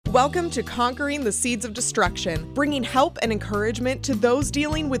Welcome to Conquering the Seeds of Destruction, bringing help and encouragement to those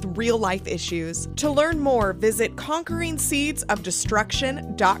dealing with real-life issues. To learn more, visit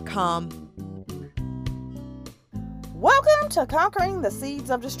conqueringseedsofdestruction.com. Welcome to Conquering the Seeds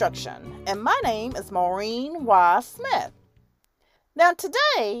of Destruction, and my name is Maureen Y. Smith. Now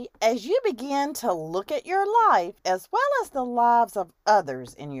today, as you begin to look at your life as well as the lives of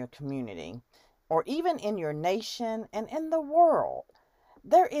others in your community, or even in your nation and in the world,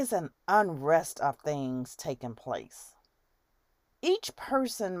 there is an unrest of things taking place. Each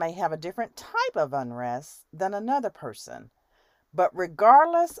person may have a different type of unrest than another person, but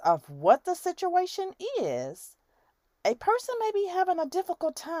regardless of what the situation is, a person may be having a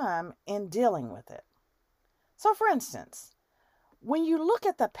difficult time in dealing with it. So for instance, when you look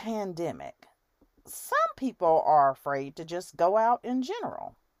at the pandemic, some people are afraid to just go out in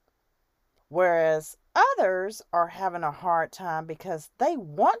general, whereas others are having a hard time because they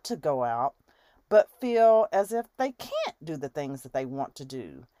want to go out but feel as if they can't do the things that they want to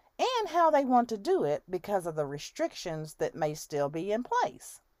do and how they want to do it because of the restrictions that may still be in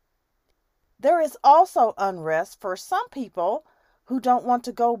place. There is also unrest for some people who don't want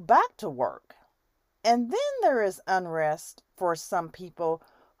to go back to work. And then there is unrest for some people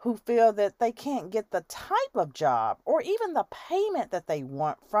who feel that they can't get the type of job or even the payment that they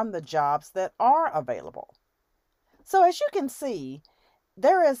want from the jobs that are available. So as you can see,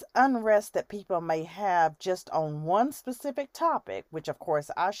 there is unrest that people may have just on one specific topic, which of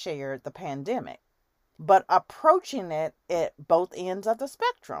course I shared, the pandemic, but approaching it at both ends of the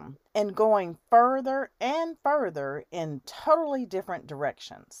spectrum and going further and further in totally different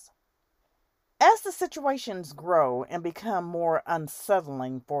directions. As the situations grow and become more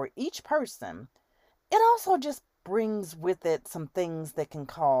unsettling for each person, it also just brings with it some things that can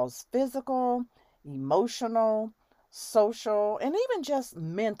cause physical, emotional, social, and even just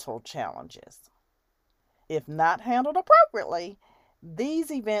mental challenges. If not handled appropriately, these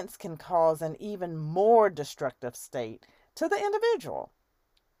events can cause an even more destructive state to the individual.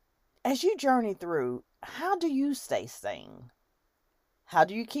 As you journey through, how do you stay sane? How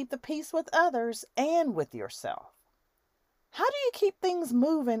do you keep the peace with others and with yourself? How do you keep things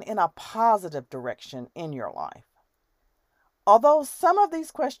moving in a positive direction in your life? Although some of these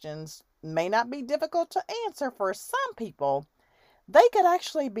questions may not be difficult to answer for some people, they could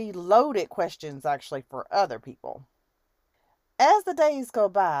actually be loaded questions for other people. As the days go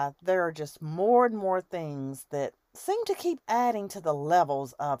by, there are just more and more things that seem to keep adding to the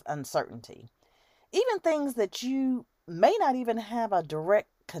levels of uncertainty. Even things that you may not even have a direct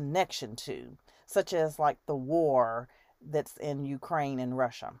connection to, such as like the war that's in Ukraine and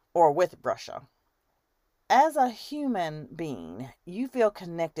Russia, or with Russia. As a human being, you feel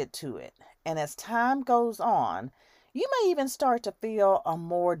connected to it, and as time goes on, you may even start to feel a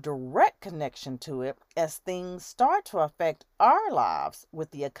more direct connection to it as things start to affect our lives with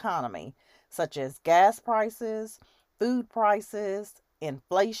the economy, such as gas prices, food prices,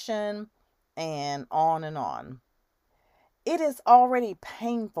 inflation, and on and on. It is already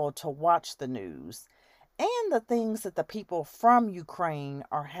painful to watch the news and the things that the people from Ukraine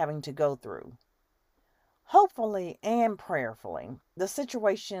are having to go through. Hopefully and prayerfully, the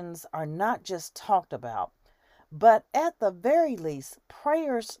situations are not just talked about, but at the very least,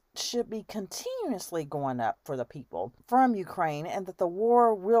 prayers should be continuously going up for the people from Ukraine and that the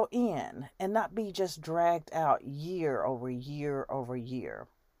war will end and not be just dragged out year over year over year.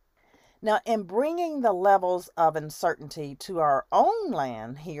 Now, in bringing the levels of uncertainty to our own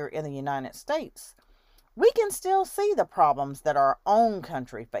land here in the United States, we can still see the problems that our own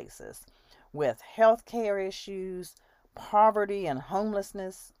country faces with healthcare issues, poverty and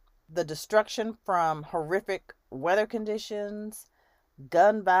homelessness, the destruction from horrific weather conditions,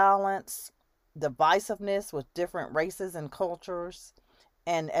 gun violence, divisiveness with different races and cultures,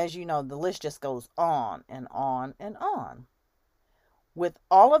 and as you know, the list just goes on and on and on. With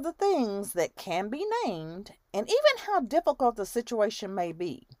all of the things that can be named, and even how difficult the situation may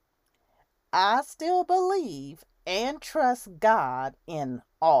be, I still believe and trust God in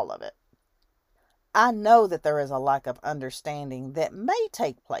all of it. I know that there is a lack of understanding that may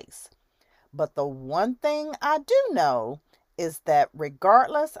take place, but the one thing I do know is that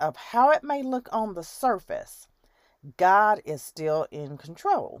regardless of how it may look on the surface, God is still in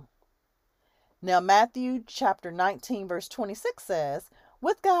control. Now, Matthew chapter 19, verse 26 says,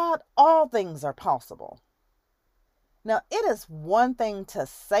 with God, all things are possible. Now, it is one thing to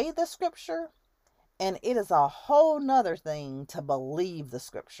say the scripture, and it is a whole nother thing to believe the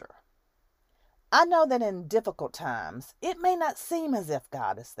scripture. I know that in difficult times, it may not seem as if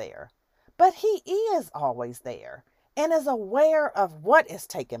God is there, but He is always there. and is aware of what is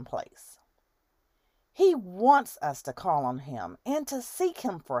taking place. He wants us to call on Him and to seek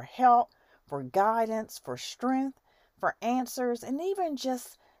Him for help, for guidance, for strength, for answers, and even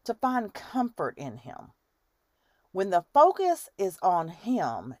just to find comfort in Him. When the focus is on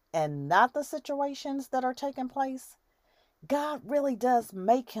Him and not the situations that are taking place, God really does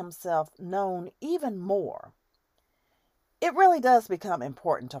make Himself known even more. It really does become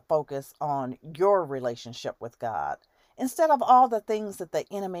important to focus on your relationship with God instead of all the things that the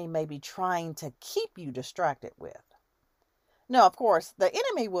enemy may be trying to keep you distracted with. Now, of course, the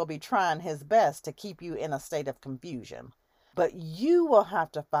enemy will be trying his best to keep you in a state of confusion, but you will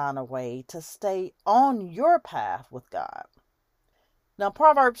have to find a way to stay on your path with God. Now,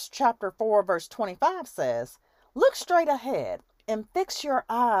 Proverbs chapter 4, verse 25 says, "Look straight ahead and fix your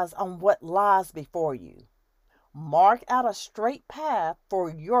eyes on what lies before you. Mark out a straight path for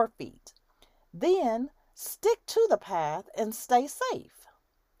your feet. Then stick to the path and stay safe.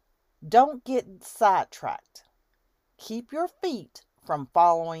 Don't get sidetracked. Keep your feet from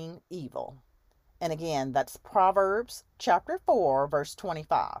following evil." And again, that's Proverbs chapter 4, verse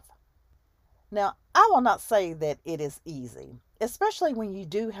 25. Now, I will not say that it is easy, especially when you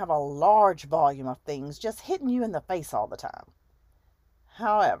do have a large volume of things just hitting you in the face all the time.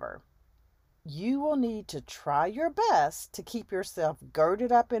 However, you will need to try your best to keep yourself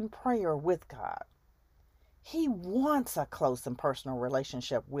girded up in prayer with God. He wants a close and personal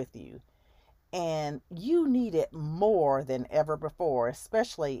relationship with you, and you need it more than ever before,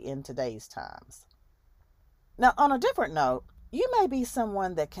 especially in today's times. Now, on a different note, you may be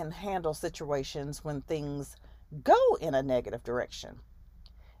someone that can handle situations when things go in a negative direction.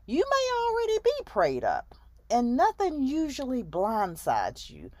 You may already be prayed up, and nothing usually blindsides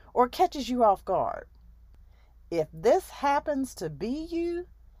you or catches you off guard. If this happens to be you,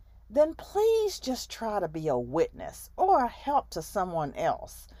 then please just try to be a witness or a help to someone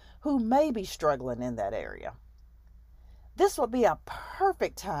else who may be struggling in that area. This would be a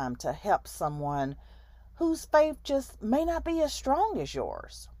perfect time to help someone whose faith just may not be as strong as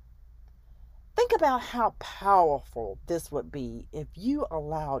yours. Think about how powerful this would be if you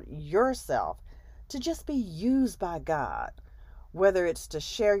allowed yourself to just be used by God, whether it's to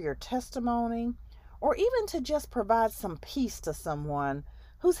share your testimony or even to just provide some peace to someone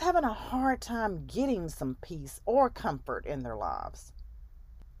who's having a hard time getting some peace or comfort in their lives.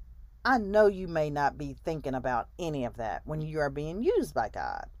 I know you may not be thinking about any of that when you are being used by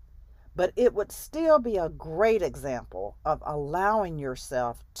God, but it would still be a great example of allowing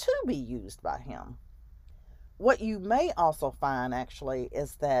yourself to be used by Him. What you may also find actually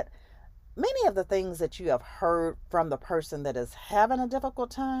is that many of the things that you have heard from the person that is having a difficult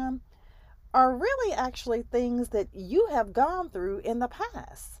time are really actually things that you have gone through in the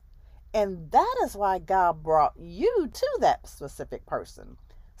past. And that is why God brought you to that specific person,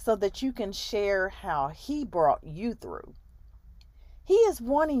 so that you can share how He brought you through. He is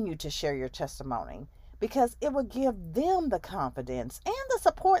wanting you to share your testimony because it will give them the confidence and the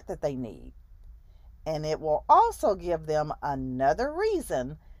support that they need. And it will also give them another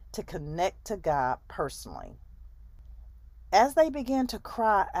reason to connect to God personally. As they begin to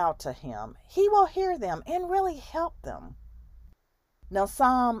cry out to Him, He will hear them and really help them. Now,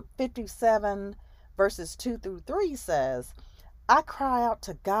 Psalm 57 verses 2 through 3 says, "I cry out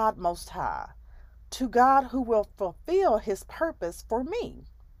to God Most High, to God who will fulfill His purpose for me.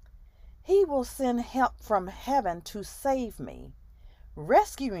 He will send help from heaven to save me,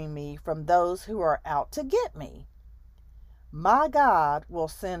 rescuing me from those who are out to get me. My God will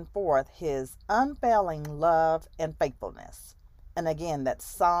send forth His unfailing love and faithfulness." And again, that's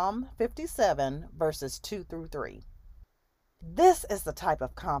Psalm 57 verses 2 through 3. This is the type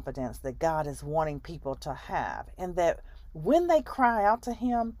of confidence that God is wanting people to have, and that when they cry out to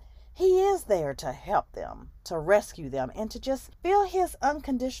Him, He is there to help them, to rescue them, and to just feel His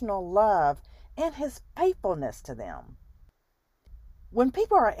unconditional love and His faithfulness to them. When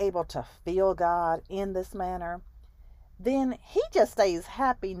people are able to feel God in this manner, then He just stays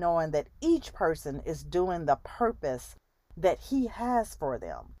happy knowing that each person is doing the purpose that He has for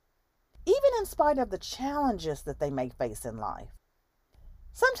them, even in spite of the challenges that they may face in life.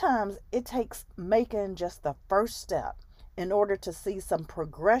 Sometimes it takes making just the first step in order to see some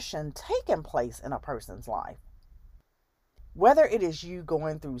progression taking place in a person's life. Whether it is you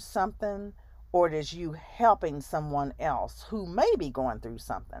going through something or it is you helping someone else who may be going through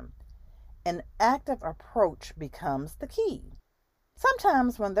something, an active approach becomes the key.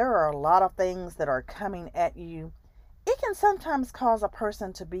 Sometimes when there are a lot of things that are coming at you, it can sometimes cause a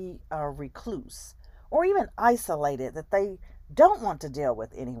person to be a recluse or even isolated, that they don't want to deal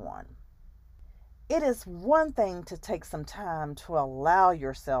with anyone. It is one thing to take some time to allow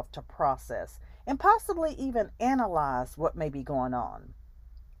yourself to process and possibly even analyze what may be going on.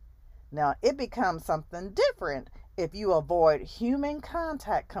 Now, it becomes something different if you avoid human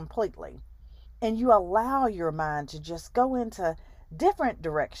contact completely and you allow your mind to just go into different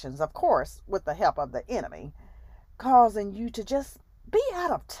directions, of course, with the help of the enemy, causing you to just be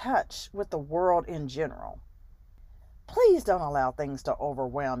out of touch with the world in general. Please don't allow things to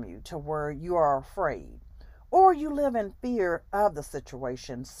overwhelm you to where you are afraid or you live in fear of the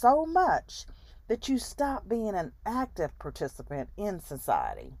situation so much that you stop being an active participant in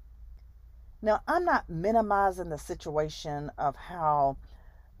society. Now, I'm not minimizing the situation of how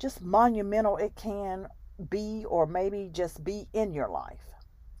just monumental it can be or maybe just be in your life.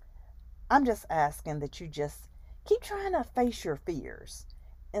 I'm just asking that you just keep trying to face your fears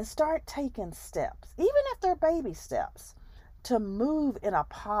and start taking steps, even if they're baby steps, to move in a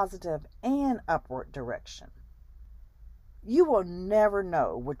positive and upward direction. You will never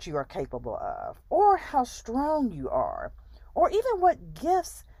know what you are capable of or how strong you are or even what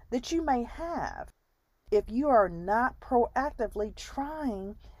gifts that you may have if you are not proactively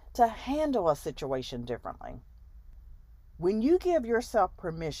trying to handle a situation differently. When you give yourself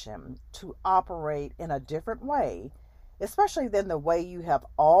permission to operate in a different way, especially than the way you have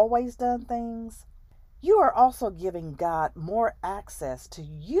always done things, you are also giving God more access to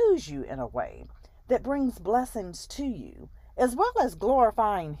use you in a way that brings blessings to you, as well as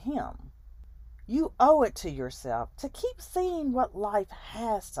glorifying Him. You owe it to yourself to keep seeing what life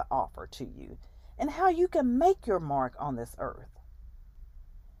has to offer to you and how you can make your mark on this earth.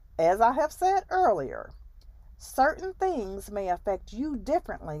 As I have said earlier, certain things may affect you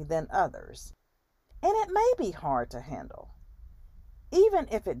differently than others, and it may be hard to handle. Even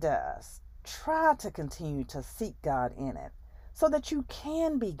if it does, try to continue to seek God in it so that you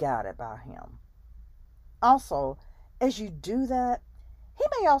can be guided by Him. Also, as you do that, He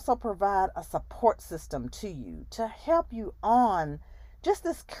may also provide a support system to you to help you on just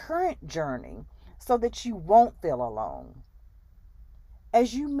this current journey so that you won't feel alone.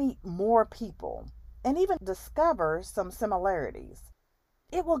 As you meet more people and even discover some similarities,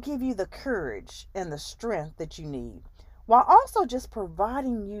 it will give you the courage and the strength that you need, while also just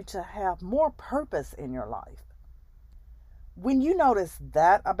providing you to have more purpose in your life. When you notice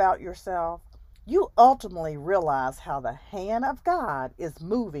that about yourself, you ultimately realize how the hand of God is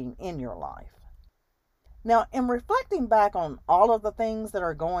moving in your life. Now, in reflecting back on all of the things that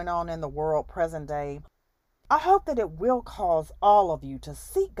are going on in the world present day, I hope that it will cause all of you to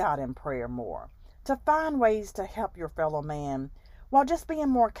seek God in prayer more, to find ways to help your fellow man while just being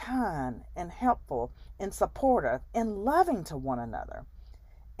more kind and helpful and supportive and loving to one another.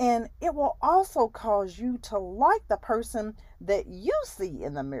 And it will also cause you to like the person that you see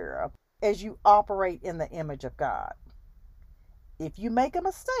in the mirror as you operate in the image of God. If you make a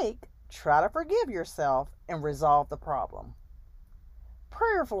mistake, try to forgive yourself and resolve the problem.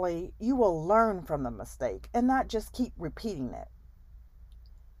 Prayerfully, you will learn from the mistake and not just keep repeating it.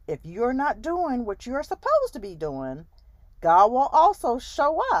 If you're not doing what you're supposed to be doing, God will also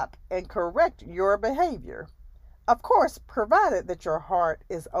show up and correct your behavior. Of course, provided that your heart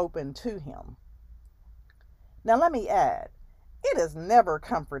is open to Him. Now let me add, it is never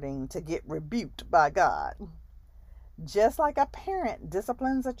comforting to get rebuked by God. Just like a parent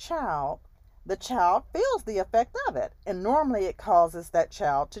disciplines a child, the child feels the effect of it, and normally it causes that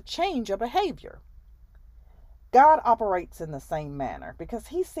child to change a behavior. God operates in the same manner because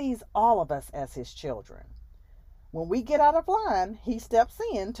He sees all of us as His children. When we get out of line, He steps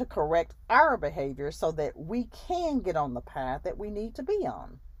in to correct our behavior so that we can get on the path that we need to be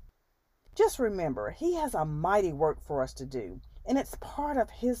on. Just remember, He has a mighty work for us to do, and it's part of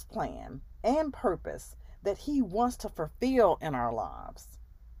His plan and purpose that He wants to fulfill in our lives.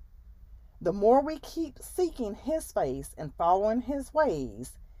 The more we keep seeking His face and following His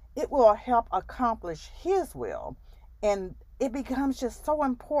ways, it will help accomplish His will, and it becomes just so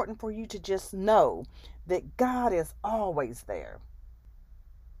important for you to just know that God is always there.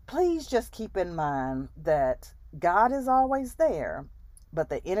 Please just keep in mind that God is always there, but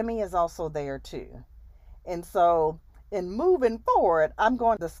the enemy is also there too. And so in moving forward, I'm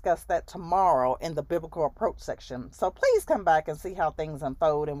going to discuss that tomorrow in the biblical approach section. So please come back and see how things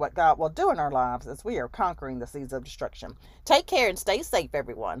unfold and what God will do in our lives as we are conquering the seeds of destruction. Take care and stay safe,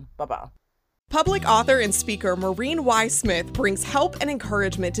 everyone. Bye-bye. Public author and speaker Maureen Y. Smith brings help and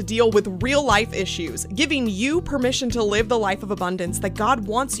encouragement to deal with real-life issues, giving you permission to live the life of abundance that God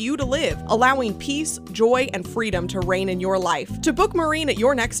wants you to live, allowing peace, joy, and freedom to reign in your life. To book Maureen at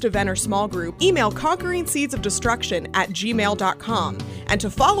your next event or small group, email conqueringseedsofdestruction@gmail.com. And to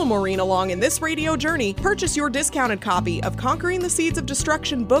follow Maureen along in this radio journey, purchase your discounted copy of Conquering the Seeds of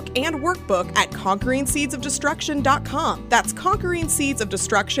Destruction book and workbook at conqueringseedsofdestruction.com. That's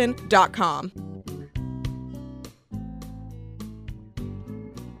conqueringseedsofdestruction.com.